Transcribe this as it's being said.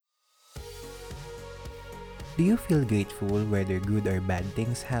Do you feel grateful whether good or bad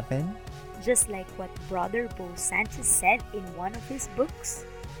things happen? Just like what Brother Bo Sanchez said in one of his books,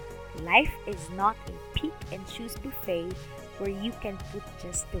 life is not a pick and choose buffet where you can put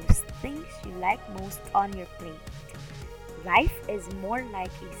just those things you like most on your plate. Life is more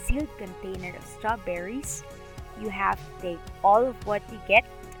like a sealed container of strawberries. You have to take all of what you get,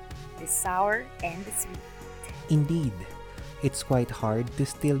 the sour and the sweet. Indeed, it's quite hard to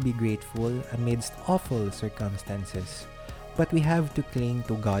still be grateful amidst awful circumstances. But we have to cling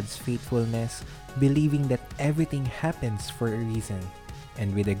to God's faithfulness, believing that everything happens for a reason.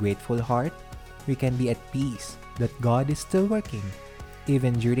 And with a grateful heart, we can be at peace that God is still working,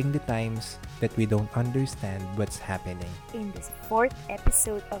 even during the times that we don't understand what's happening. In this fourth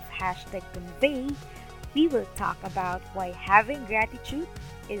episode of Hashtag Convey, we will talk about why having gratitude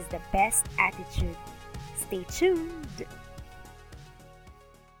is the best attitude. Stay tuned!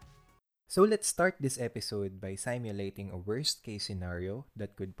 So let's start this episode by simulating a worst case scenario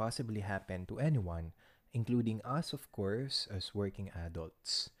that could possibly happen to anyone, including us, of course, as working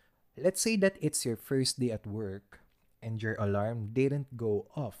adults. Let's say that it's your first day at work and your alarm didn't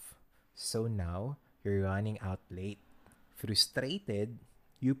go off. So now you're running out late. Frustrated,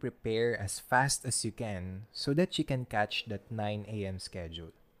 you prepare as fast as you can so that you can catch that 9 a.m.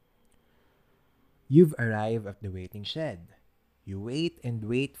 schedule. You've arrived at the waiting shed. You wait and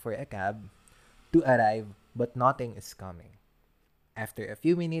wait for a cab to arrive, but nothing is coming. After a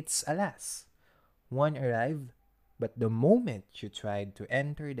few minutes, alas, one arrived, but the moment you tried to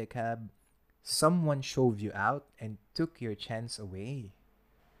enter the cab, someone shoved you out and took your chance away.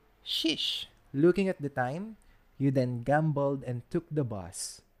 Shish! Looking at the time, you then gambled and took the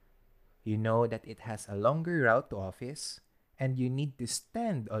bus. You know that it has a longer route to office, and you need to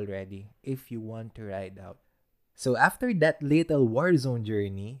stand already if you want to ride out. So after that little war zone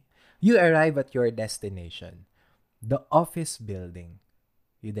journey, you arrive at your destination, the office building.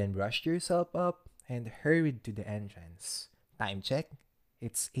 You then brushed yourself up and hurried to the entrance. Time check,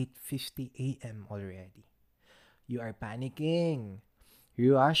 it's 8:50 a.m. already. You are panicking.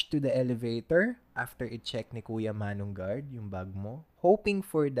 You rush to the elevator after i-check ni Kuya Manong Guard yung bag mo, hoping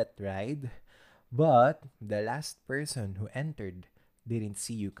for that ride. But the last person who entered didn't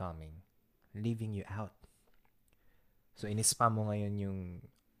see you coming, leaving you out. So inispam mo ngayon yung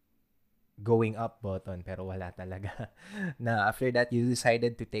going up button pero wala talaga. Na after that, you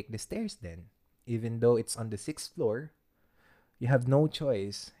decided to take the stairs then. Even though it's on the 6th floor, you have no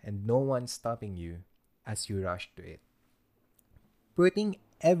choice and no one stopping you as you rush to it. Putting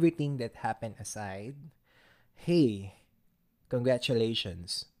everything that happened aside, hey,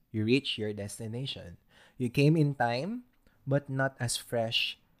 congratulations, you reached your destination. You came in time, but not as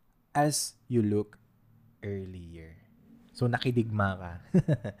fresh as you look earlier. So, nakidigma ka.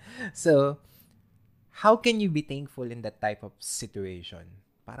 So, how can you be thankful in that type of situation?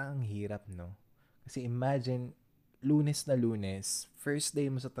 Parang ang hirap, no? Kasi imagine, Lunes na Lunes, first day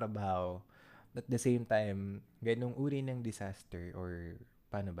mo sa trabaho, at the same time, ganong uri ng disaster or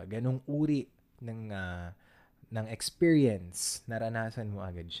paano ba, ganong uri ng experience, naranasan mo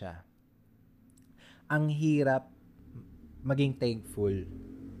agad siya. Ang hirap maging thankful.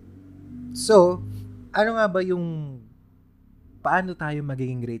 So, ano nga ba yung paano tayo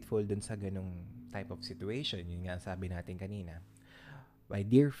magiging grateful dun sa ganong type of situation? Yun nga sabi natin kanina. My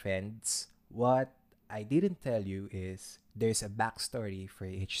dear friends, what I didn't tell you is there's a backstory for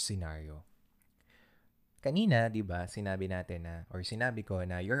each scenario. Kanina, 'di ba, sinabi natin na or sinabi ko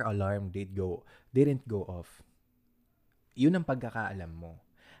na your alarm didn't go off. 'Yun ang pagkakaalam mo.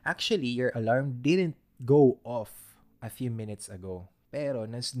 Actually, your alarm didn't go off a few minutes ago. Pero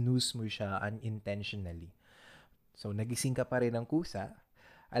na-snooze mo siya unintentionally. So, nagising ka pa rin ng kusa,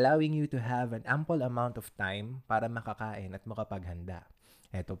 allowing you to have an ample amount of time para makakain at makapaghanda.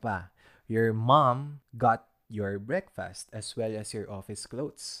 Eto pa, your mom got your breakfast as well as your office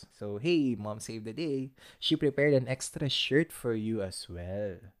clothes. So, hey, mom saved the day. She prepared an extra shirt for you as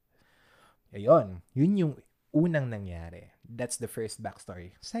well. Ayun, yun yung unang nangyari. That's the first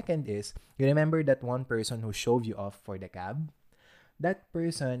backstory. Second is, you remember that one person who shoved you off for the cab? That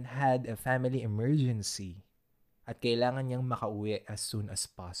person had a family emergency at kailangan niyang makauwi as soon as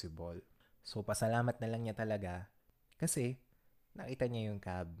possible. So, pasalamat na lang niya talaga kasi nakita niya yung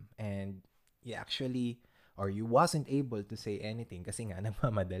cab and he actually or you wasn't able to say anything kasi nga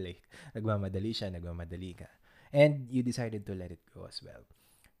nagmamadali. Nagmamadali siya, nagmamadali ka. And you decided to let it go as well.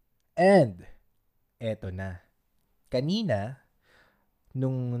 And eto na. Kanina,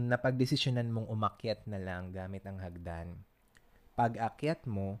 nung napagdesisyonan mong umakyat na lang gamit ang hagdan, pag-akyat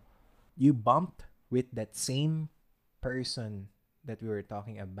mo, you bumped with that same person that we were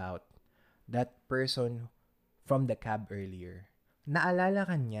talking about. That person from the cab earlier. Naalala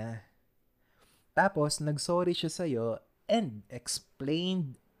ka niya. Tapos, nag-sorry siya sa'yo and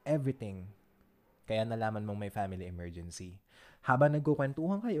explained everything. Kaya nalaman mong may family emergency. Habang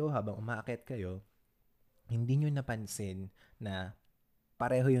nagkukwentuhan kayo, habang umaakit kayo, hindi nyo napansin na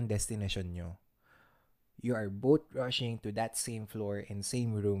pareho yung destination nyo. You are both rushing to that same floor and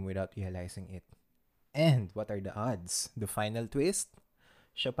same room without realizing it. And what are the odds? The final twist?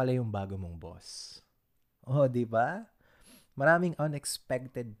 Siya pala yung bago mong boss. Oh, di ba? Maraming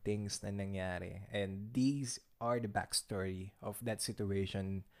unexpected things na nangyari. And these are the backstory of that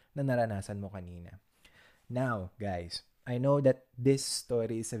situation na naranasan mo kanina. Now, guys, I know that this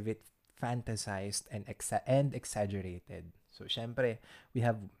story is a bit fantasized and exaggerated. So, syempre, we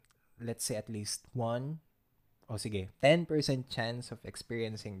have, let's say, at least one, o sige, 10% chance of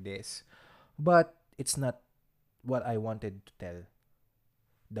experiencing this. But it's not what I wanted to tell.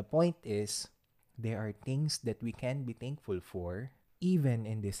 The point is, there are things that we can be thankful for, even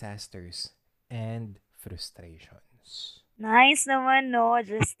in disasters and frustrations. Nice naman 'no,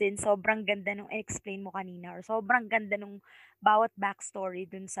 Justin. Sobrang ganda nung explain mo kanina or sobrang ganda nung bawat backstory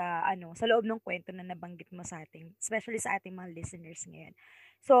dun sa ano, sa loob ng kwento na nabanggit mo sa ating especially sa ating mga listeners ngayon.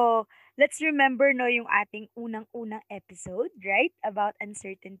 So, let's remember 'no, yung ating unang-unang episode, right, about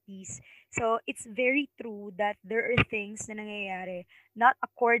uncertainties. So, it's very true that there are things na nangyayari not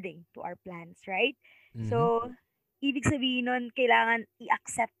according to our plans, right? Mm-hmm. So, ibig sabihin nun kailangan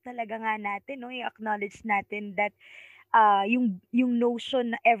i-accept talaga nga natin 'no, i-acknowledge natin that yung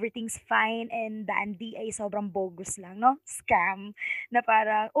notion na everything's fine and dandy ay sobrang bogus lang, no? Scam. Na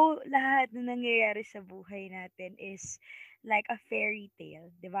parang, oh, lahat na nangyayari sa buhay natin is like a fairy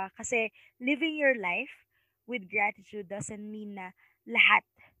tale, di ba? Kasi living your life with gratitude doesn't mean na lahat,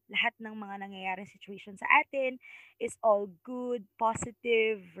 lahat ng mga nangyayaring situation sa atin is all good,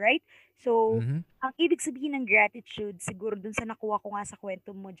 positive, right? So, Mm-hmm. ang ibig sabihin ng gratitude, siguro dun sa nakuha ko nga sa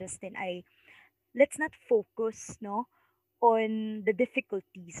kwento mo, Justin, ay let's not focus, no, on the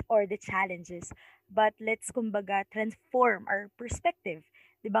difficulties or the challenges, but let's kumbaga transform our perspective.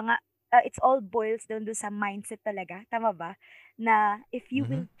 'Di ba nga it's all boils down do sa mindset talaga, tama ba? Na if you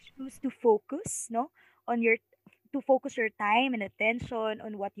Mm-hmm. will choose to focus, no, on your to focus your time and attention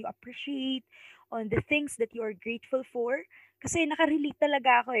on what you appreciate, on the things that you are grateful for. Kasi nakarelate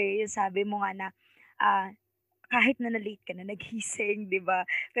talaga ako eh, yung sabi mo nga na ah, kahit na na-late ka na nagising, 'di ba?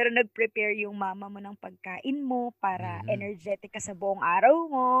 Pero nag-prepare yung mama mo ng pagkain mo para Mm-hmm. energetic ka sa buong araw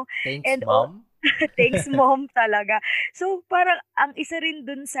mo Thanks, and all Mom. thanks mom talaga. So parang ang isa rin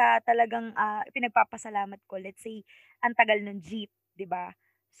dun sa talagang pinagpapasalamat ko, let's say ang tagal ng jeep, 'di ba?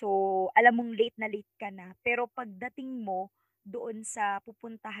 So alam mong late na late ka na, pero pagdating mo doon sa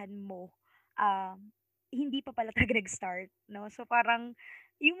pupuntahan mo, hindi pa pala talaga nag-start, no? So parang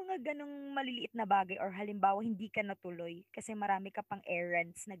yung mga ganong maliliit na bagay or halimbawa hindi ka natuloy kasi marami ka pang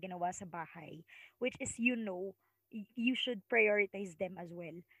errands na ginawa sa bahay, which is you should prioritize them as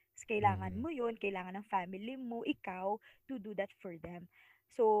well. Ta's kailangan Mm-hmm. mo yun, kailangan ng family mo, ikaw, to do that for them.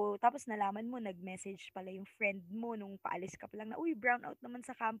 So, tapos nalaman mo, nag-message pala yung friend mo nung paalis ka pa lang na, uy, brown out naman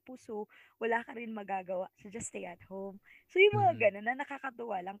sa campus, so wala ka rin magagawa, so just stay at home. So, yung Mm-hmm. mga ganun na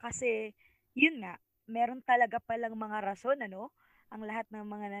nakakatuwa lang kasi, yun nga, meron talaga palang mga rason, ano, ang lahat ng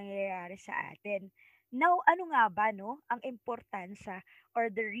mga nangyayari sa atin. Now, ano nga ba, no, ang importansya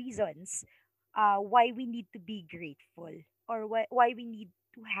or the reasons why we need to be grateful or why we need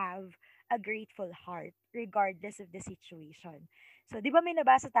to have a grateful heart regardless of the situation. So, di ba may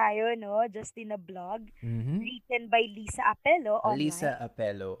nabasa tayo, no, just in a blog Mm-hmm. written by Lisa Apello Lisa online.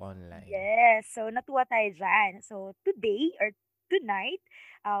 Apello online. Yes, so natuwa tayo dyan. So, today or tonight,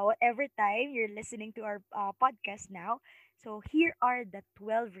 whatever time you're listening to our podcast now, so here are the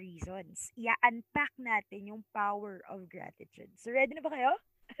 12 reasons. I-unpack natin yung power of gratitude. So, ready na ba kayo?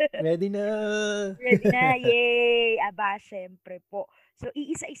 Ready na! Ready na, yay! Aba, syempre po. So,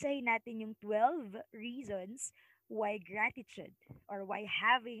 iisa-isahin natin yung 12 reasons why gratitude or why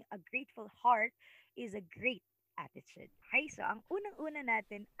having a grateful heart is a great attitude. Okay, so ang unang-una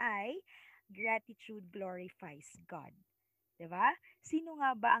natin ay gratitude glorifies God. 'Di ba? Sino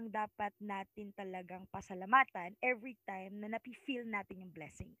nga ba ang dapat natin talagang pasalamatan every time na napi-feel natin yung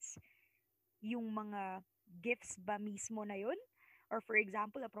blessings? Yung mga gifts ba mismo na yun? Or for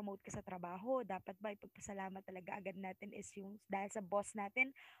example, na-promote ka sa trabaho, dapat ba ipagpasalamat talaga agad natin is yung dahil sa boss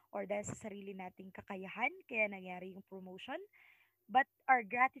natin or dahil sa sarili nating kakayahan kaya nangyari yung promotion? But our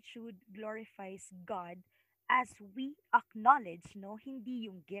gratitude glorifies God as we acknowledge, no,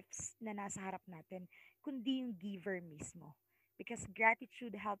 hindi yung gifts na nasa harap natin, kundi yung giver mismo. Because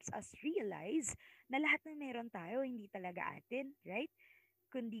gratitude helps us realize na lahat ng meron tayo, hindi talaga atin, right?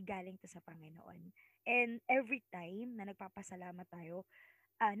 Kundi galing to sa Panginoon. And every time na nagpapasalamat tayo,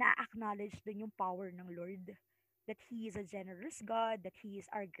 na-acknowledge dun yung power ng Lord. That He is a generous God, that He is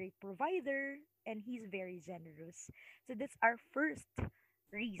our great provider, and He's very generous. So that's our first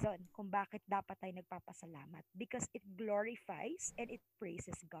reason kung bakit dapat tayo nagpapasalamat. Because it glorifies and it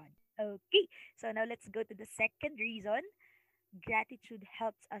praises God. Okay, so now let's go to the second reason. Gratitude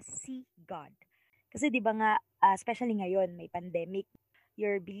helps us see God. Kasi 'di ba nga, especially ngayon may pandemic,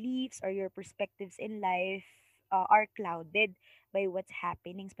 your beliefs or your perspectives in life are clouded by what's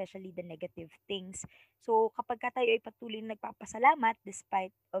happening, especially the negative things. So kapag ka tayo ay patuloy na nagpapasalamat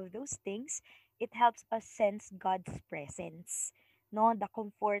despite of those things, it helps us sense God's presence. No, the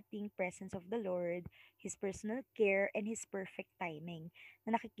comforting presence of the Lord, His personal care, and His perfect timing.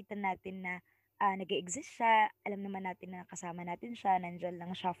 Na nakikita natin na nag-e-exist siya, alam naman natin na kasama natin siya, nandiyan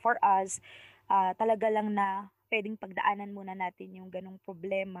lang siya for us, talaga lang na puwedeng pagdaanan muna natin yung gano'ng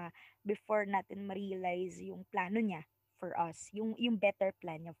problema before natin ma-realize yung plano niya for us, yung better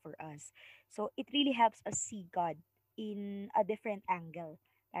plan niya for us. So, it really helps us see God in a different angle,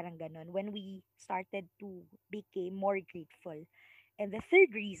 parang gano'n, when we started to become more grateful. And the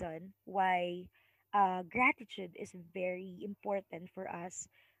third reason why gratitude is very important for us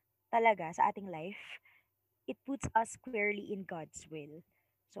talaga sa ating life, it puts us squarely in God's will.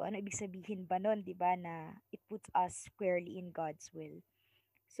 So, ano ibig sabihin ba nun, di ba, na it puts us squarely in God's will?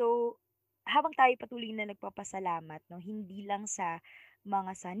 So, habang tayo patuloy na nagpapasalamat, no, hindi lang sa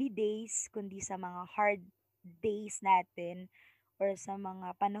mga sunny days, kundi sa mga hard days natin or sa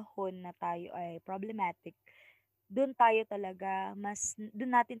mga panahon na tayo ay problematic, doon natin talaga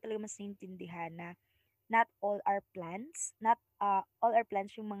mas naiintindihan na not all our plans, not all our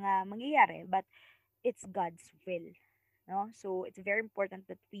plans yung mga mangyayari, but it's God's will. No? So it's very important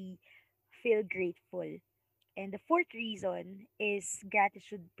that we feel grateful. And the fourth reason is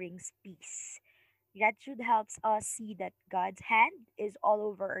gratitude brings peace. Gratitude helps us see that God's hand is all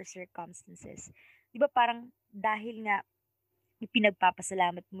over our circumstances. Di ba parang dahil nga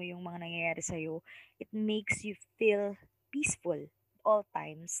ipinagpapasalamat mo yung mga nangyayari sa'yo, it makes you feel peaceful at all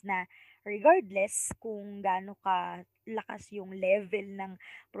times na regardless kung gaano ka lakas yung level ng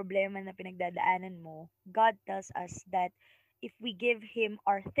problema na pinagdadaanan mo, God tells us that if we give Him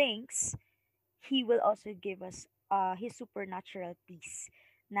our thanks, He will also give us His supernatural peace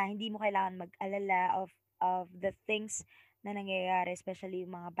na hindi mo kailangan mag-alala of the things na nangyayari, especially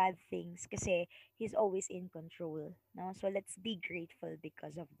yung mga bad things, kasi He's always in control. No? So let's be grateful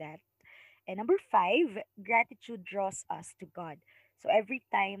because of that. And number five, gratitude draws us to God. So every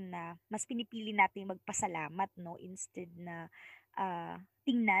time na mas pinipili natin magpasalamat, no, instead na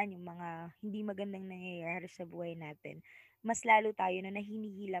tingnan yung mga hindi magandang nangyayari sa buhay natin, mas lalo tayo na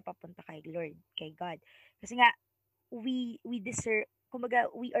nahinihila papunta kay Lord, kay God. Kasi nga, we deserve, kumbaga,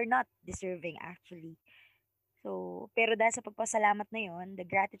 we are not deserving actually. So, pero dahil sa pagpasalamat na yon, the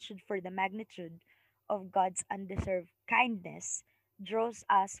gratitude for the magnitude of God's undeserved kindness draws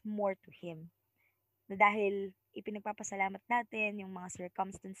us more to Him. Na dahil ipinagpapasalamat natin yung mga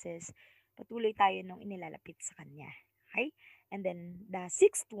circumstances, patuloy tayo nung inilalapit sa Kanya. Okay? And then, the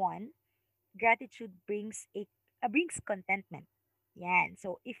sixth one, gratitude brings contentment. Yan.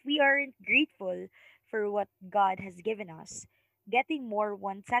 So, if we aren't grateful for what God has given us, getting more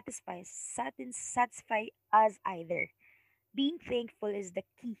won't satisfy us either. Being thankful is the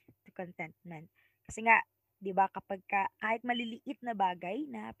key to contentment. Kasi nga, 'di ba, kahit maliliit na bagay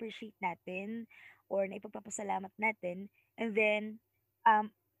na appreciate natin or na ipagpapasalamat natin, and then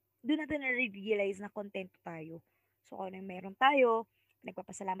um doon natin na-realize na kontento tayo. So kung ano yung meron tayo,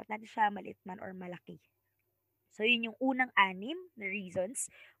 nagpapasalamat natin siya, maliit man or malaki. So yun yung unang anim na reasons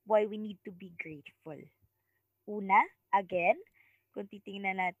why we need to be grateful. Una, again, kung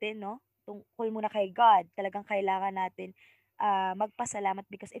titingnan natin, no, tungkol muna kay God, talagang kailangan natin magpasalamat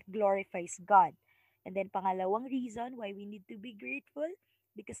because it glorifies God. And then pangalawang reason why we need to be grateful,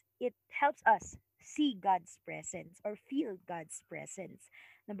 because it helps us see God's presence or feel God's presence.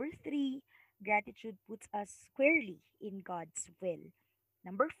 Number three, gratitude puts us squarely in God's will.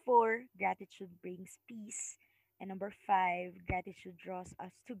 Number four, gratitude brings peace. And number five, gratitude draws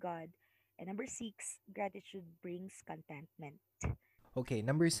us to God. And number six, gratitude brings contentment. Okay,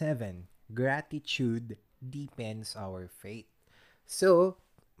 number 7, gratitude deepens our faith. So,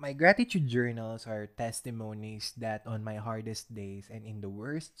 my gratitude journals are testimonies that on my hardest days and in the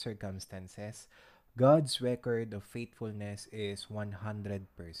worst circumstances, God's record of faithfulness is 100%.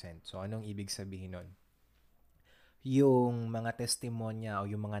 So, anong ibig sabihin nun? Yung mga testimonya o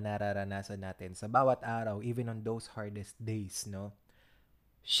yung mga nararanasan natin sa bawat araw, even on those hardest days, no?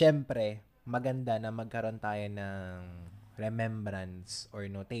 Siyempre, maganda na magkaroon tayo ng remembrance or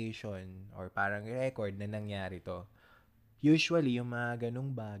notation or parang record na nangyari to. Usually, yung mga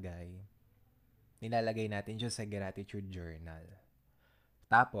ganong bagay, nilalagay natin siya sa gratitude journal.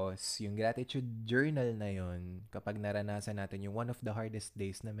 Tapos, yung gratitude journal na yon, kapag naranasan natin yung one of the hardest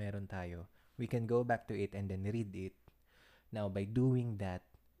days na meron tayo, we can go back to it and then read it. Now, by doing that,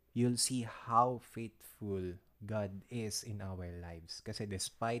 you'll see how faithful God is in our lives. Kasi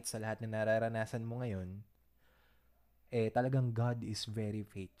despite sa lahat na nararanasan mo ngayon, talagang God is very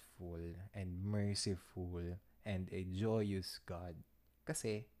faithful and merciful and a joyous God.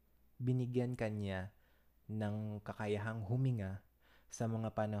 Kasi binigyan ka niya ng kakayahang huminga sa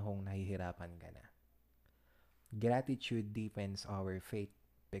mga panahong nahihirapan ka na. Gratitude deepens our faith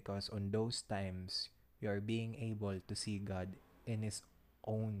because on those times, you are being able to see God in His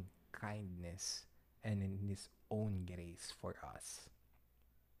own kindness and in His own grace for us.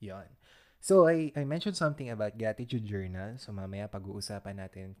 Yon. So, I mentioned something about gratitude journal. So, mamaya pag-uusapan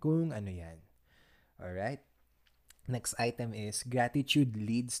natin kung ano yan. Alright? Next item is gratitude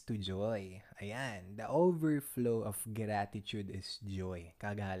leads to joy. Ayan. The overflow of gratitude is joy.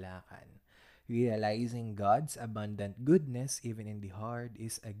 Kagalakan. Realizing God's abundant goodness even in the hard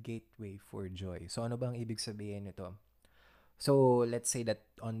is a gateway for joy. So, ano bang ibig sabihin nito? So, let's say that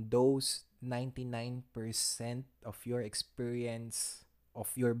on those 99% of your experience,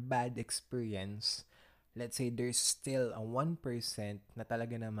 of your bad experience, let's say there's still a 1% na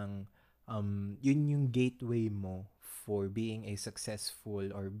talaga namang yun yung gateway mo for being a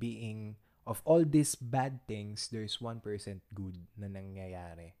successful or being of all these bad things, there's 1% good na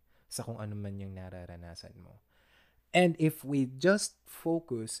nangyayari sa kung ano man yung nararanasan mo. And if we just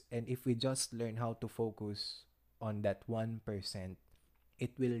focus and if we just learn how to focus on that 1%,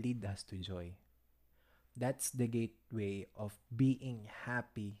 it will lead us to joy. That's the gateway of being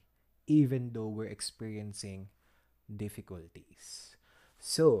happy even though we're experiencing difficulties.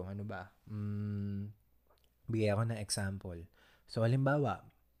 So, ano ba? Bigay ako ng example. So, halimbawa,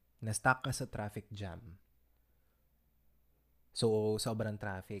 na-stuck ka sa traffic jam. So, sobrang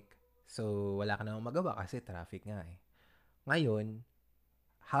traffic. So, wala ka namang magawa kasi traffic nga eh. Ngayon,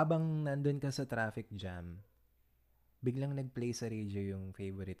 habang nandun ka sa traffic jam, biglang nag-play sa radio yung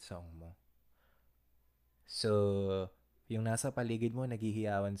favorite song mo. So, yung nasa paligid mo,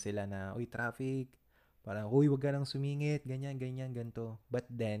 naghihiyawan sila na, uy, traffic, parang, uy, wag ka nang sumingit, ganyan, ganyan, ganito.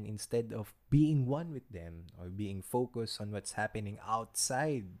 But then, instead of being one with them or being focused on what's happening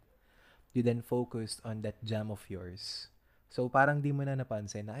outside, you then focused on that jam of yours. So, parang di mo na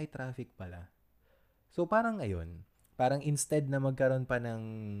napansin na, ay, traffic pala. So, parang ayun. Parang instead na magkaroon pa ng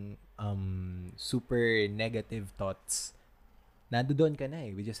super negative thoughts, nandoon ka na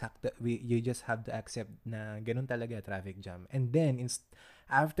eh. You just have to accept na ganun talaga traffic jam. And then,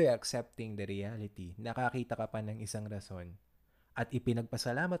 after accepting the reality, nakakita ka pa ng isang rason at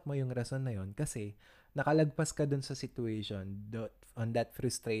ipinagpasalamat mo yung rason na yon kasi nakalagpas ka dun sa situation, on that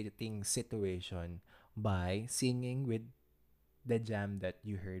frustrating situation by singing with the jam that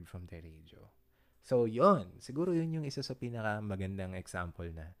you heard from the radio. So, yon. Siguro yun yung isa sa pinakamagandang example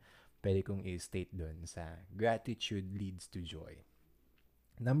na pwede kong i-state dun sa gratitude leads to joy.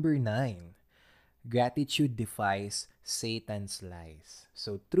 Number 9, gratitude defies Satan's lies.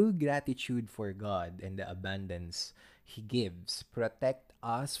 So, through gratitude for God and the abundance He gives, protect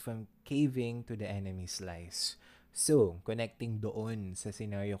us from caving to the enemy's lies. So, connecting doon sa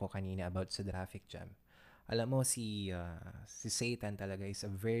scenario ko kanina about sa traffic jam. Alam mo, si Satan talaga is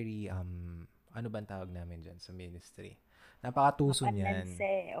a very, ano bang tawag namin dyan sa ministry? Napakatuso niyan.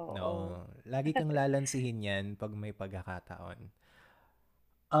 Mapanlanse, oo. No, lagi kang lalansihin yan pag may pagkakataon.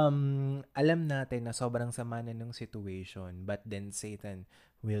 Alam natin na sobrang sama na ng situation, but then Satan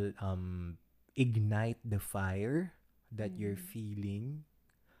will ignite the fire that you're feeling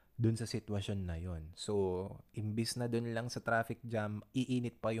dun sa sitwasyon na yon. So, imbis na dun lang sa traffic jam,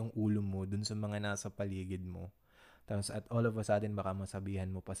 iinit pa yung ulo mo dun sa mga nasa paligid mo. Tapos at all of a sudden, baka masabihan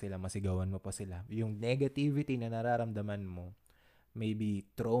mo pa sila, masigawan mo pa sila. Yung negativity na nararamdaman mo may be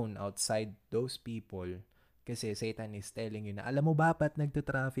thrown outside those people kasi Satan is telling you na, alam mo ba ba't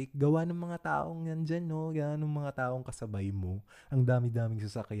nagta-traffic? Gawa ng mga taong yan dyan, no? Gawa ng mga taong kasabay mo. Ang dami-daming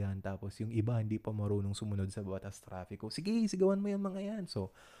sasakyan. Tapos yung iba hindi pa marunong sumunod sa batas traffic. Sige, sigawan mo yung mga yan. So,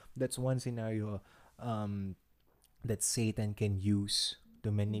 that's one scenario that Satan can use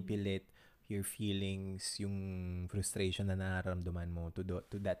to manipulate your feelings, yung frustration na nararamdaman mo to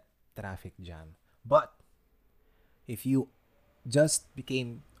that traffic jam. But, if you just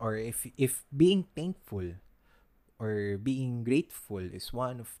became, or if being thankful or being grateful is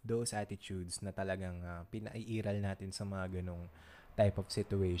one of those attitudes na talagang pinaiiral natin sa mga ganong type of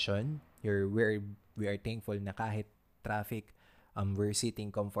situation, we are thankful na kahit traffic, we're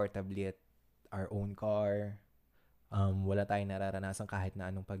sitting comfortably at our own car, wala tayong nararanasan kahit na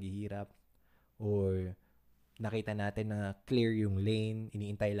anong paghihirap, or nakita natin na clear yung lane,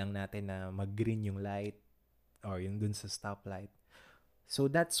 iniintay lang natin na mag-green yung light, or yung dun sa stoplight. So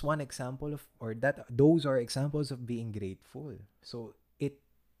that's one example of, or those are examples of being grateful. So it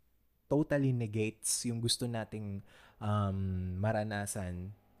totally negates yung gusto nating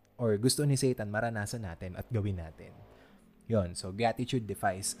maranasan, or gusto ni Satan maranasan natin at gawin natin. Yon, so gratitude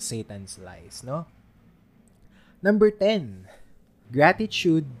defies Satan's lies, no? Number 10,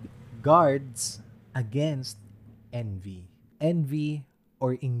 gratitude guards against envy. Envy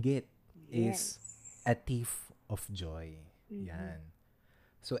or inggit is Yes. a thief of joy. Mhm. Yan.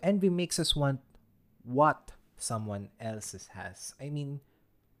 So envy makes us want what someone else has. I mean,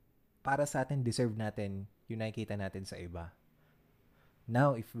 para sa atin, deserve natin yung nakikita natin sa iba.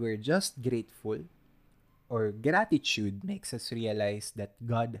 Now, if we're just grateful, or gratitude makes us realize that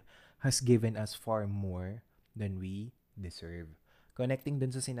God has given us far more than we deserve. Connecting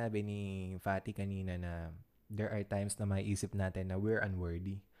dun sa sinabi ni Fatty kanina na there are times na maiisip natin na we're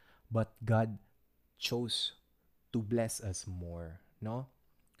unworthy, but God chose to bless us more, no?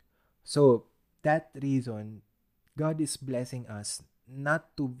 So, that reason, God is blessing us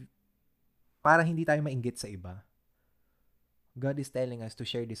not to, para hindi tayo mainggit sa iba. God is telling us to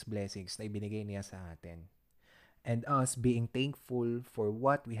share these blessings na ibinigay niya sa atin. And us being thankful for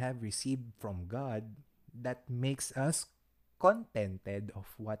what we have received from God, that makes us contented of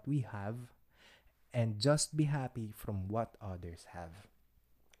what we have and just be happy from what others have.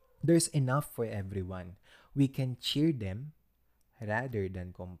 There's enough for everyone. We can cheer them rather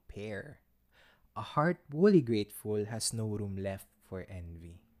than compare. A heart fully grateful has no room left for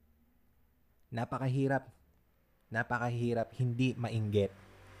envy. Napakahirap hindi mainggit.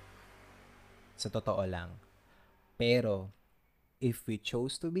 Sa totoo lang. Pero, if we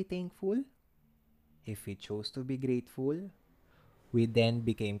chose to be thankful, if we chose to be grateful, we then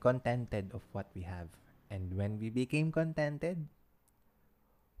became contented of what we have. And when we became contented,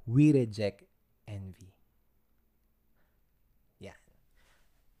 we reject envy. Yeah.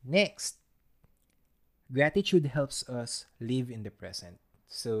 Next, gratitude helps us live in the present.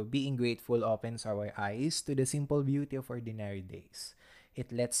 So, being grateful opens our eyes to the simple beauty of ordinary days. It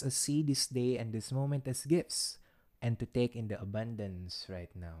lets us see this day and this moment as gifts and to take in the abundance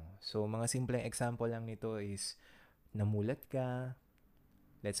right now. So, mga simpleng example lang nito is namulat ka,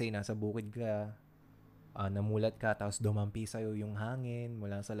 let's say nasa bukid ka, namulat ka tapos dumampi sa'yo yung hangin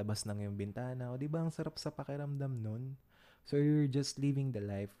mula sa labas ng iyong bintana. O di ba ang sarap sa pakiramdam nun? So, you're just living the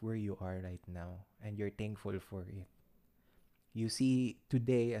life where you are right now and you're thankful for it. You see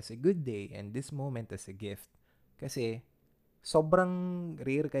today as a good day and this moment as a gift. Kasi, sobrang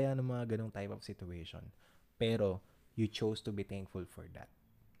rare kaya ng mga ganong type of situation. Pero, you chose to be thankful for that.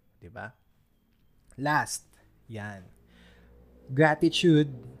 Diba? Last, yan.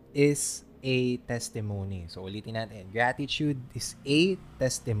 Gratitude is a testimony. So, ulitin natin. Gratitude is a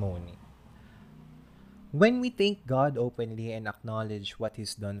testimony. When we thank God openly and acknowledge what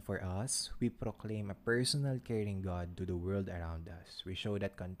He's done for us, we proclaim a personal caring God to the world around us. We show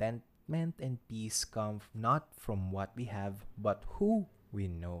that contentment and peace come not from what we have, but who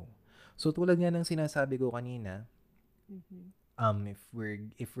we know. So tulad nga ng sinasabi ko kanina, if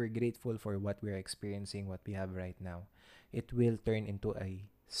we're grateful for what we're experiencing, what we have right now, it will turn into a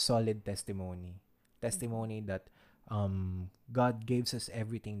solid testimony. Testimony that God gives us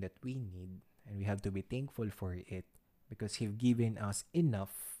everything that we need. And we have to be thankful for it because He's given us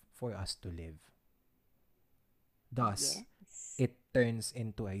enough for us to live. Thus, Yes. it turns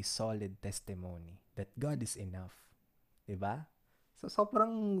into a solid testimony that God is enough. Diba? So,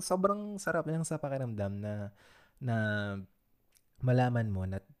 sobrang sarap lang sa pakiramdam na malaman mo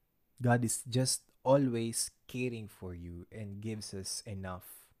na God is just always caring for you and gives us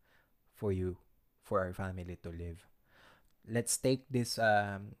enough for you, for our family to live. Let's take this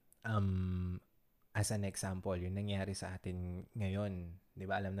as an example, yung nangyari sa atin ngayon. Di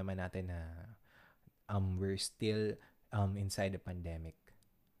ba, alam naman natin na we're still inside the pandemic.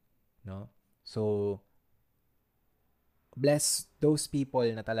 No? So, bless those people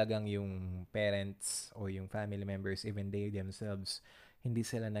na talagang yung parents or yung family members, even they themselves, hindi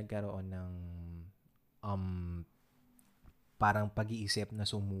sila nagkaroon ng parang pag-iisip na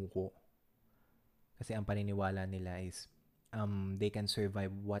sumuko. Kasi ang paniniwala nila is they can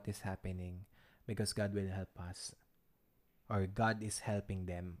survive what is happening because God will help us, or God is helping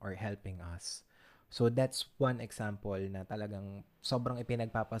them or helping us. So that's one example na talagang sobrang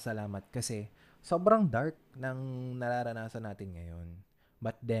ipinagpapasalamat kasi sobrang dark ng nararanasan natin ngayon.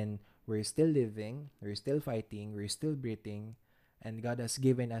 But then we're still living, we're still fighting, we're still breathing, and God has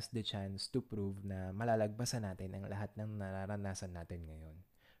given us the chance to prove na malalagpasan natin ang lahat ng nararanasan natin ngayon.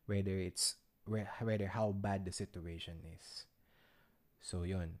 Whether it's whether how bad the situation is. So,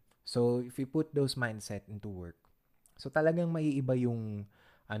 yun. So, if we put those mindset into work, so talagang maiiba yung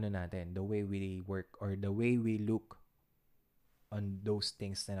natin, the way we work or the way we look on those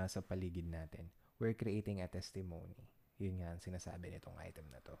things na nasa paligid natin. We're creating a testimony. Yun nga ang sinasabi nitong item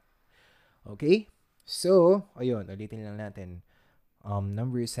na to. Okay? So, ayun, ulitin lang natin.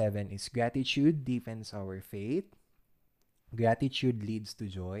 Number 7 is gratitude deepens our faith. Gratitude leads to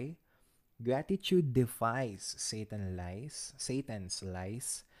joy. Gratitude defies Satan's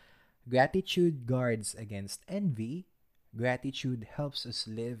lies. Gratitude guards against envy. Gratitude helps us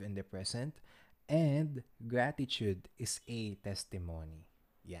live in the present. And gratitude is a testimony.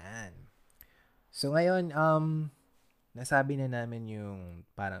 Yan. So ngayon, nasabi na namin yung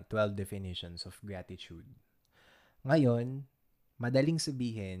parang 12 definitions of gratitude. Ngayon, madaling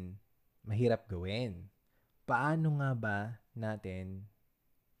sabihin, mahirap gawin. Paano nga ba natin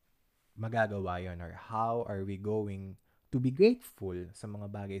magagawa yon, or how are we going to be grateful sa mga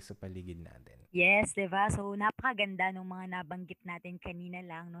bagay sa paligid natin? Yes, 'di ba? So napakaganda nung mga nabanggit natin kanina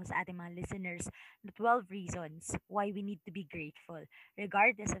lang no sa ating mga listeners, the 12 reasons why we need to be grateful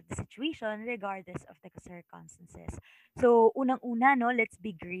regardless of the situation, regardless of the circumstances. So unang-una no, let's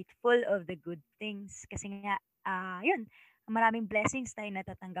be grateful of the good things kasi nga yun, maraming blessings tayo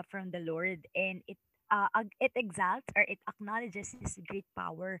natatanggap from the Lord, and it exalts or it acknowledges His great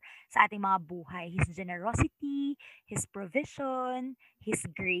power sa ating mga buhay, His generosity, His provision, His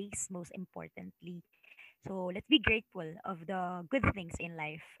grace, most importantly. So let's be grateful of the good things in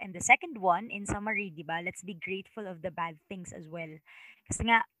life. And the second one, in summary, di ba, let's be grateful of the bad things as well. Kasi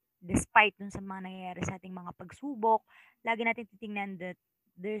nga, despite dun sa mga nangyayari sa ating mga pagsubok, lagi natin titingnan that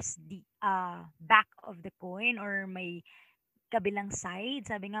there's the back of the coin, or may kabilang side.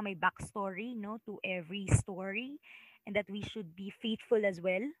 Sabi nga may backstory, no, to every story, and that we should be faithful as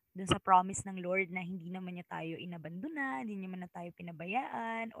well dun sa promise ng Lord na hindi naman niya tayo inabandona, hindi naman na tayo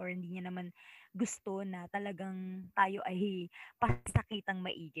pinabayaan, or hindi niya naman gusto na talagang tayo ay pasakitang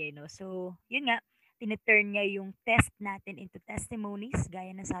maigi, no. So, yun nga, tineturn niya yung test natin into testimonies,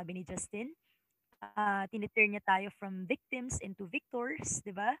 gaya ng sabi ni Justin. Tineturn niya tayo from victims into victors,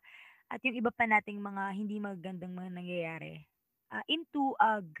 di ba? At yung iba pa nating mga hindi magandang mga nangyayari, into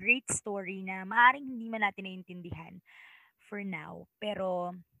a great story na maaring hindi man natin naiintindihan for now.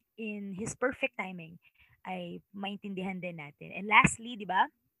 Pero in His perfect timing, ay maintindihan din natin. And lastly, di ba,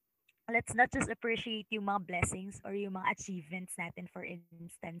 let's not just appreciate yung mga blessings or yung mga achievements natin, for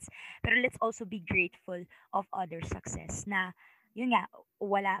instance, pero let's also be grateful of other success na yun nga,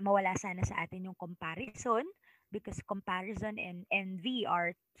 mawala sana sa atin yung comparison, because comparison and envy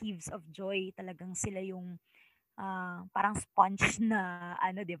are thieves of joy. Talagang sila yung parang sponge na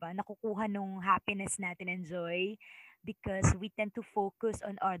ano, 'di ba, nakukuha nung happiness natin and joy, because we tend to focus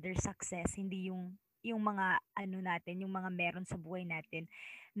on other success, hindi yung mga ano natin, yung mga meron sa buhay natin,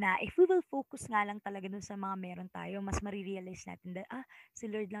 na if we will focus nga lang talaga dun sa mga meron tayo, mas marirealize natin that, si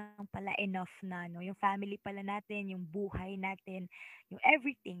Lord lang pala enough na, no? Yung family pala natin, yung buhay natin, yung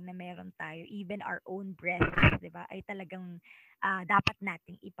everything na meron tayo, even our own breath, di ba, ay talagang dapat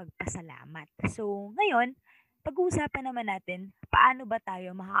nating ipagpasalamat. So, ngayon, pag-uusapan naman natin, paano ba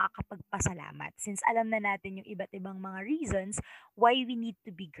tayo makakapagpasalamat, since alam na natin yung iba't ibang mga reasons why we need to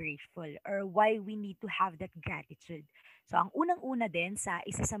be grateful or why we need to have that gratitude. So, ang unang-una din sa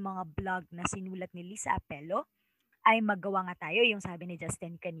isa sa mga blog na sinulat ni Lisa Apello ay magawa nga tayo, yung sabi ni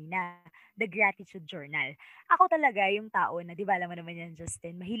Justin kanina, the gratitude journal. Ako talaga yung tao na, di ba alam mo naman yan,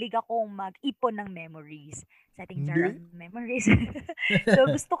 Justin, mahilig akong mag-ipon ng memories sa ating jar of Hindi. memories. So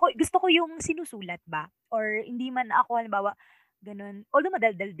gusto ko yung sinusulat ba, or hindi man ako halimbawa ganun, although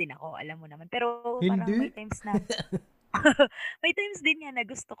madaldal din ako, alam mo naman, pero parang Hindi. may times na may times din nga na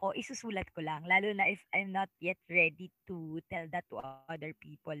gusto ko isusulat ko lang, lalo na if I'm not yet ready to tell that to other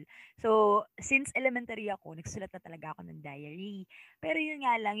people. So, since elementary ako, nagsusulat na talaga ako ng diary. Pero yun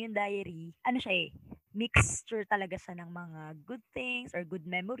nga lang, yung diary, ano siya eh, mixture talaga siya ng mga good things or good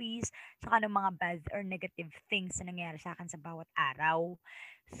memories, saka ng mga bad or negative things na nangyari sa akin sa bawat araw.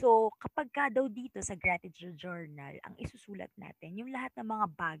 So, kapag ka daw dito sa gratitude journal, ang isusulat natin, yung lahat ng mga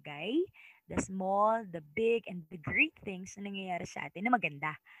bagay, the small, the big, and the great things na nangyayari sa atin na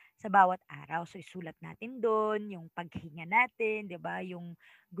maganda sa bawat araw. So, isulat natin doon yung paghinga natin, di ba? Yung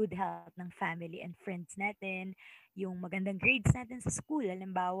good health ng family and friends natin, yung magandang grades natin sa school,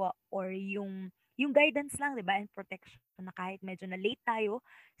 halimbawa, or yung yung guidance lang, 'di ba, and protection na kahit medyo na late tayo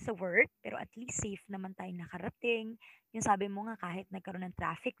sa work, pero at least safe naman tayong nakarating. Yung sabi mo nga kahit nagkaroon ng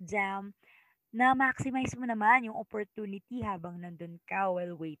traffic jam, na-maximize mo naman yung opportunity habang nandun ka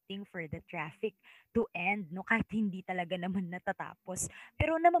while waiting for the traffic to end, 'no, kahit hindi talaga naman natatapos.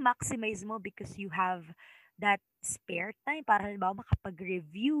 Pero nama-maximize mo because you have that spare time para halimbawa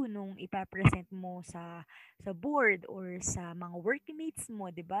makapag-review nung ipapresent mo sa board or sa mga workmates mo,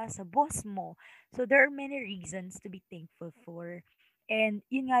 'di ba, sa boss mo. So there are many reasons to be thankful for. And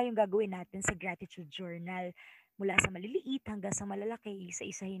yun nga yung gagawin natin sa gratitude journal. Mula sa maliliit hanggang sa malalaki,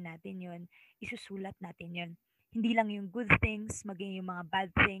 isa-isahin natin yon, isusulat natin yon. Hindi lang yung good things, maging yung mga bad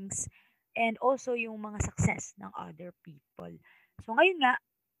things, and also yung mga success ng other people. So ngayon nga,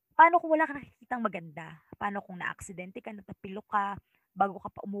 paano kung wala kang nakikitang maganda? Paano kung naaksidente ka, natapilok ka, bago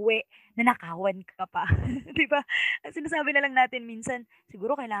ka pa umuwi, nanakawan ka pa, 'di ba? Ang sinasabi na lang natin minsan,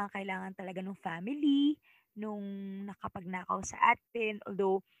 siguro kailangan talaga ng family, nung nakapagnakaw sa atin,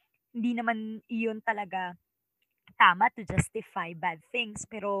 although hindi naman iyon talaga tama to justify bad things.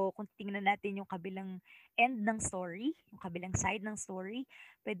 Pero kung tingnan natin yung kabilang end ng story, yung kabilang side ng story,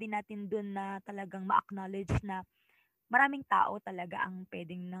 pwede natin dun na talagang ma-acknowledge na maraming tao talaga ang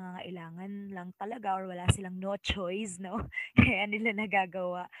puwedeng nangangailangan lang talaga or wala silang no choice, 'no, kaya nila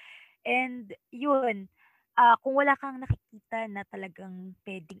nagagawa. And yun, kung wala kang nakikita na talagang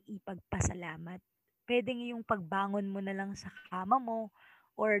puwedeng ipagpasalamat, puwedeng yung pagbangon mo na lang sa kama mo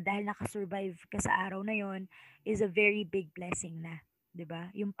or dahil naka-survive ka sa araw na yon is a very big blessing na, 'di ba?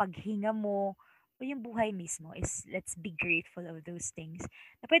 Yung paghinga mo o yung buhay mismo is let's be grateful of those things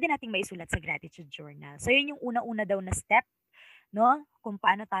na puwede nating maisulat sa gratitude journal. So yun yung una-una daw na step, 'no, kung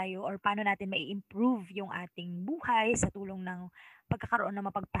paano tayo or paano natin mai-improve yung ating buhay sa tulong ng pagkakaroon ng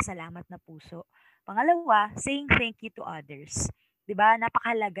mapagpasalamat na puso. Pangalawa, saying thank you to others. 'Di ba?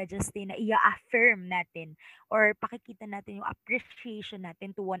 Napakahalaga, Justin, na i-affirm natin or pakikita natin yung appreciation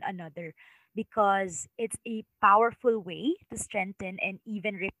natin to one another because it's a powerful way to strengthen and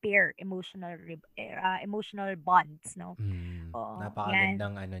even repair emotional bonds, no? Oo, yan.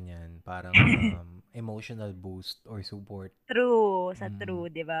 Napakagandang ano niyan, parang, emotional boost or support. True, sa Mm, true,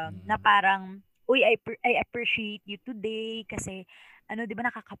 'di ba? Na mm. parang, "Uy, I appreciate you today kasi ano, 'di ba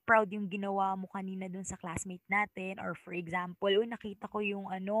nakaka-proud yung ginawa mo kanina dun sa classmate natin," or for example, "Uy, nakita ko yung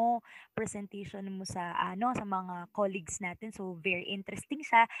ano, presentation mo sa ano, sa mga colleagues natin. So, very interesting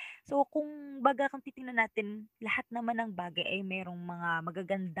siya." So, kung baga kung titingnan natin, lahat naman ng bagay ay merong mga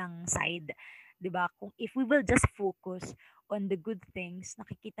magagandang side, 'di ba? Kung if we will just focus on the good things,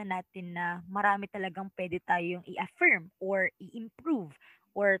 nakikita natin na marami talagang pwede tayong i-affirm or i-improve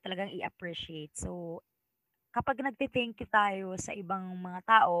or talagang i-appreciate. So, kapag nagte-thank you tayo sa ibang mga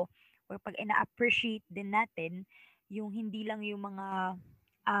tao or 'pag ina-appreciate din natin yung hindi lang yung mga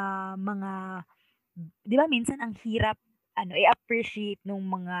 'di ba minsan ang hirap ano, i-appreciate nung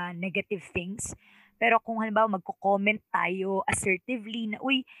mga negative things. Pero kung halimbawa magko-comment tayo assertively na,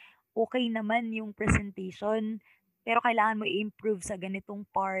 "Uy, okay naman yung presentation, pero kailangan mo i-improve sa ganitong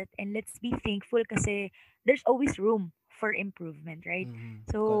part and let's be thankful kasi there's always room for improvement," right? Mm,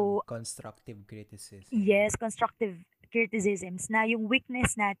 So, constructive criticism. yes, constructive criticisms na yung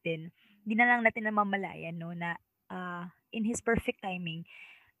weakness natin, 'di na lang natin namamalayan 'no na, in His perfect timing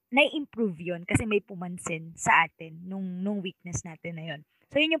nai-improve 'yun kasi may pumansin sa atin nung weakness natin na 'yun.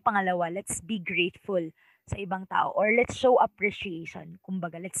 So 'yun yung pangalawa, let's be grateful sa ibang tao or let's show appreciation.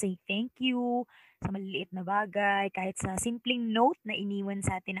 Kumbaga, let's say thank you sa maliliit na bagay, kahit sa simpleng note na iniwan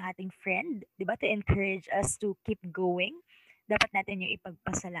sa atin ng ating friend, 'di ba, to encourage us to keep going. Dapat natin yung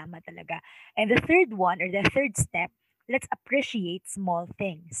ipagpasalamat talaga. And the third one or the third step, let's appreciate small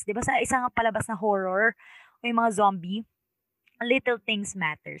things. 'Di ba sa isang palabas na horror o yung mga zombie, little things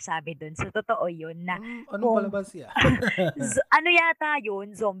matter, sabi dun. So, totoo yun na Anong kung palabas 'yan? ano yata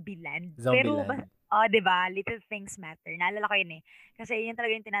yun, Zombieland. Pero, Zombieland. 'di ba, little things matter. Naalala ko yun eh. Kasi yun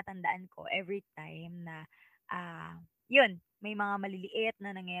talaga yung tinatandaan ko every time na, yun, may mga maliliit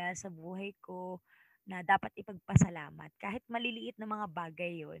na nangyayari sa buhay ko na dapat ipagpasalamat. Kahit maliliit na mga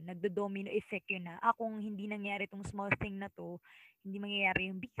bagay yun, nagdo-domino effect yun na, kung hindi nangyari tong small thing na to, hindi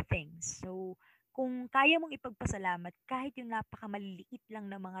mangyayari yung big things. So, kung kaya mong ipagpasalamat kahit yung napakamaliliit lang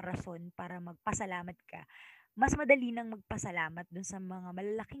na mga rason para magpasalamat ka, mas madali nang magpasalamat dun sa mga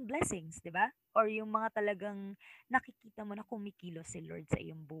malalaking blessings, 'di ba? Or yung mga talagang nakikita mo na kumikilos si Lord sa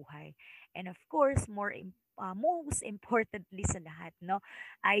iyong buhay. And of course, most importantly sa lahat, no,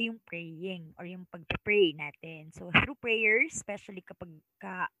 ay yung praying or yung pagpe-pray natin. So through prayers, especially kapag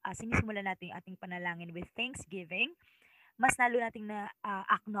sinisimulan natin yung ating panalangin with thanksgiving, mas lalo nating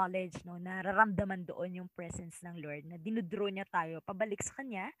acknowledge, no, nararamdaman doon yung presence ng Lord na dinudro niya tayo pabalik sa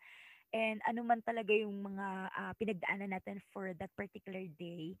Kanya And ano man talaga yung mga pinagdaanan natin for that particular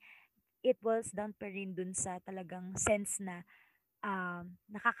day, it boils down pa rin dun sa talagang sense na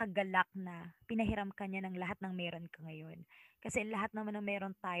nakakagalak na pinahiram ka niya ng lahat ng meron ka ngayon. Kasi lahat naman ng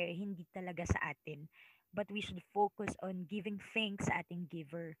meron tayo eh, hindi talaga sa atin. But we should focus on giving thanks sa ating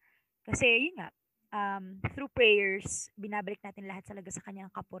giver. Kasi yun nga, through prayers, binabalik natin lahat talaga sa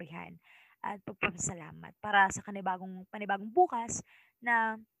kanyang kapurihan at pagpapasalamat para sa panibagong bukas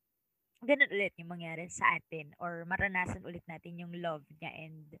na ganun ulit yung mangyari sa atin or maranasan ulit natin yung love niya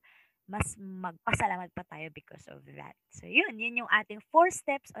and mas magpasalamat pa tayo because of that. So yun yung ating 4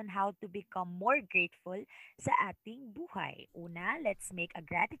 steps on how to become more grateful sa ating buhay. Una, let's make a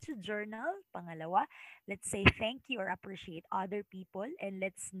gratitude journal. Pangalawa, let's say thank you or appreciate other people and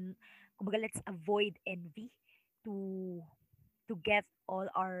kumbaga, let's avoid envy to get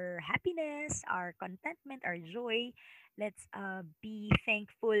all our happiness, our contentment, our joy. Let's be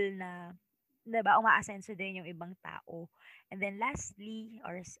thankful na 'di ba umaasenso din yung ibang tao. And then lastly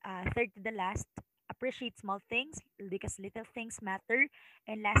third to the last, appreciate small things because little things matter.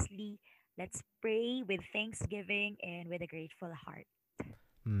 And lastly, let's pray with thanksgiving and with a grateful heart.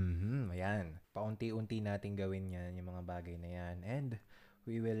 Ayan. Paunti-unti nating gawin yan, yung mga bagay na yan. And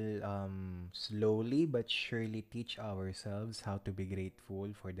we will slowly but surely teach ourselves how to be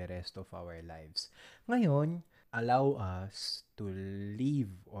grateful for the rest of our lives. Ngayon, allow us to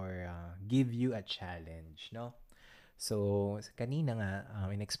leave or give you a challenge, no? So, kanina nga,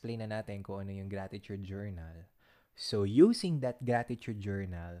 in-explain na natin kung ano yung gratitude journal. So, using that gratitude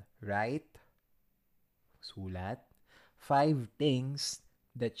journal, write, sulat, 5 things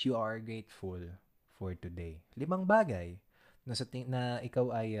that you are grateful for today. 5 bagay na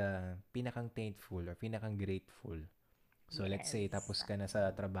ikaw ay pinakang thankful or pinakang grateful. So, let's say, Yes. tapos ka na sa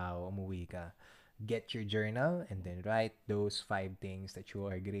trabaho, umuwi ka. Get your journal and then write those 5 things that you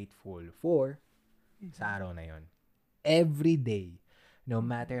are grateful for sa Mhm. araw na yon. Every day, no Mhm.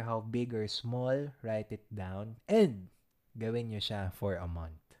 matter how big or small, write it down and gawin nyo siya for a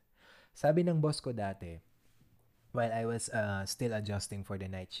month. Sabi ng boss ko dati, while I was still adjusting for the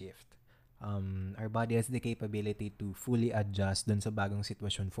night shift, our body has the capability to fully adjust dun sa bagong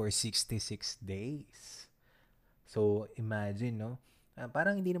sitwasyon for 66 days. So, imagine, no?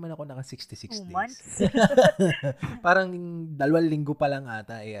 Parang hindi naman ako naka 66 2 days. months. Parang 2 linggo pa lang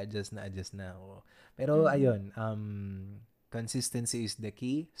ata, adjust na ako. Pero, Mhm. ayun, consistency is the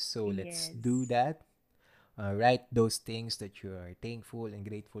key. So, let's do Yes. that. Write those things that you are thankful and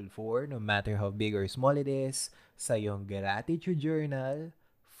grateful for, no matter how big or small it is, sa iyong gratitude journal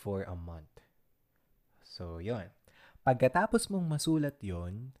for a month. So, yon. Pagkatapos mong masulat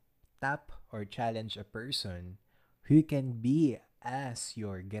yon, tap or challenge a person who can be as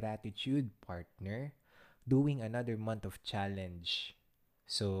your gratitude partner doing another month of challenge.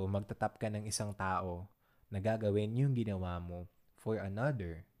 So, magtatap ka ng isang tao na gagawin yung ginawa mo for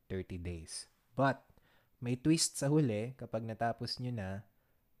another 30 days. But, may twist sa huli kapag natapos nyo na,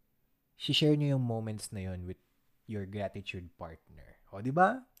 share nyo yung moments na yon with your gratitude partner. O, di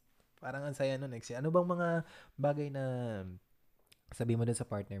ba? Parang ang saya nun. Ano bang mga bagay na sabi mo dun sa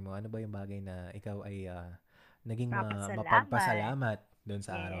partner mo? Ano ba yung bagay na ikaw ay naging Papasalamat. mapagpasalamat dun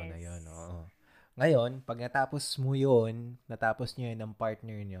sa araw na yon? Yes. Oo. Ngayon, pag natapos nyo yun ng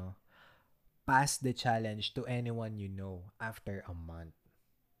partner nyo, pass the challenge to anyone you know after a month.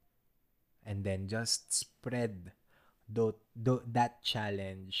 And then just spread that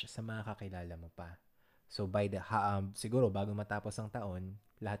challenge sa mga kakilala mo pa. So by siguro bago matapos ang taon,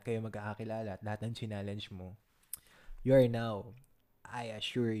 lahat kayo magkakakilala at lahat ng challenge mo, you are now, I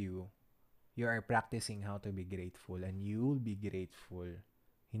assure you, you are practicing how to be grateful and you will be grateful.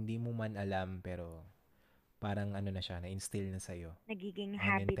 Hindi mo man alam pero parang ano na siya, na-instill na sa'yo. Nagiging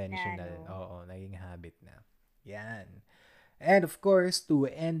habit na, Unintentional. no? Oo, naging habit na. Yan. And of course, to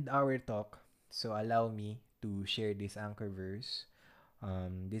end our talk, so allow me to share this anchor verse.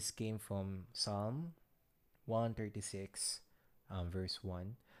 This came from Psalm 136, verse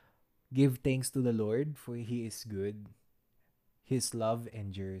 1. Give thanks to the Lord, for He is good. His love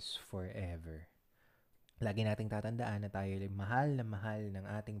endures forever. Lagi nating tatandaan na tayo ay mahal na mahal ng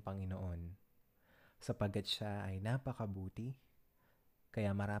ating Panginoon sapagkat siya ay napakabuti, kaya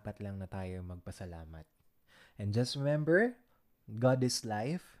marapat lang na tayo magpasalamat. And just remember, God is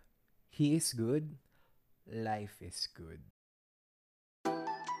life, He is good, life is good.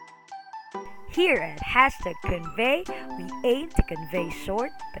 Here at Hashtag Convey, we aim to convey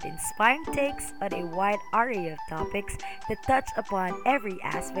short but inspiring takes on a wide array of topics that touch upon every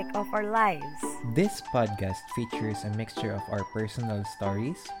aspect of our lives. This podcast features a mixture of our personal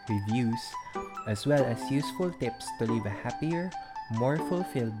stories, reviews, as well as useful tips to live a happier, more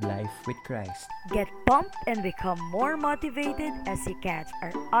fulfilled life with Christ. Get pumped and become more motivated as you catch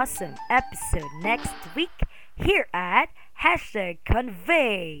our awesome episode next week here at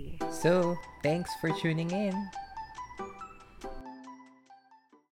 #Convey. So, thanks for tuning in.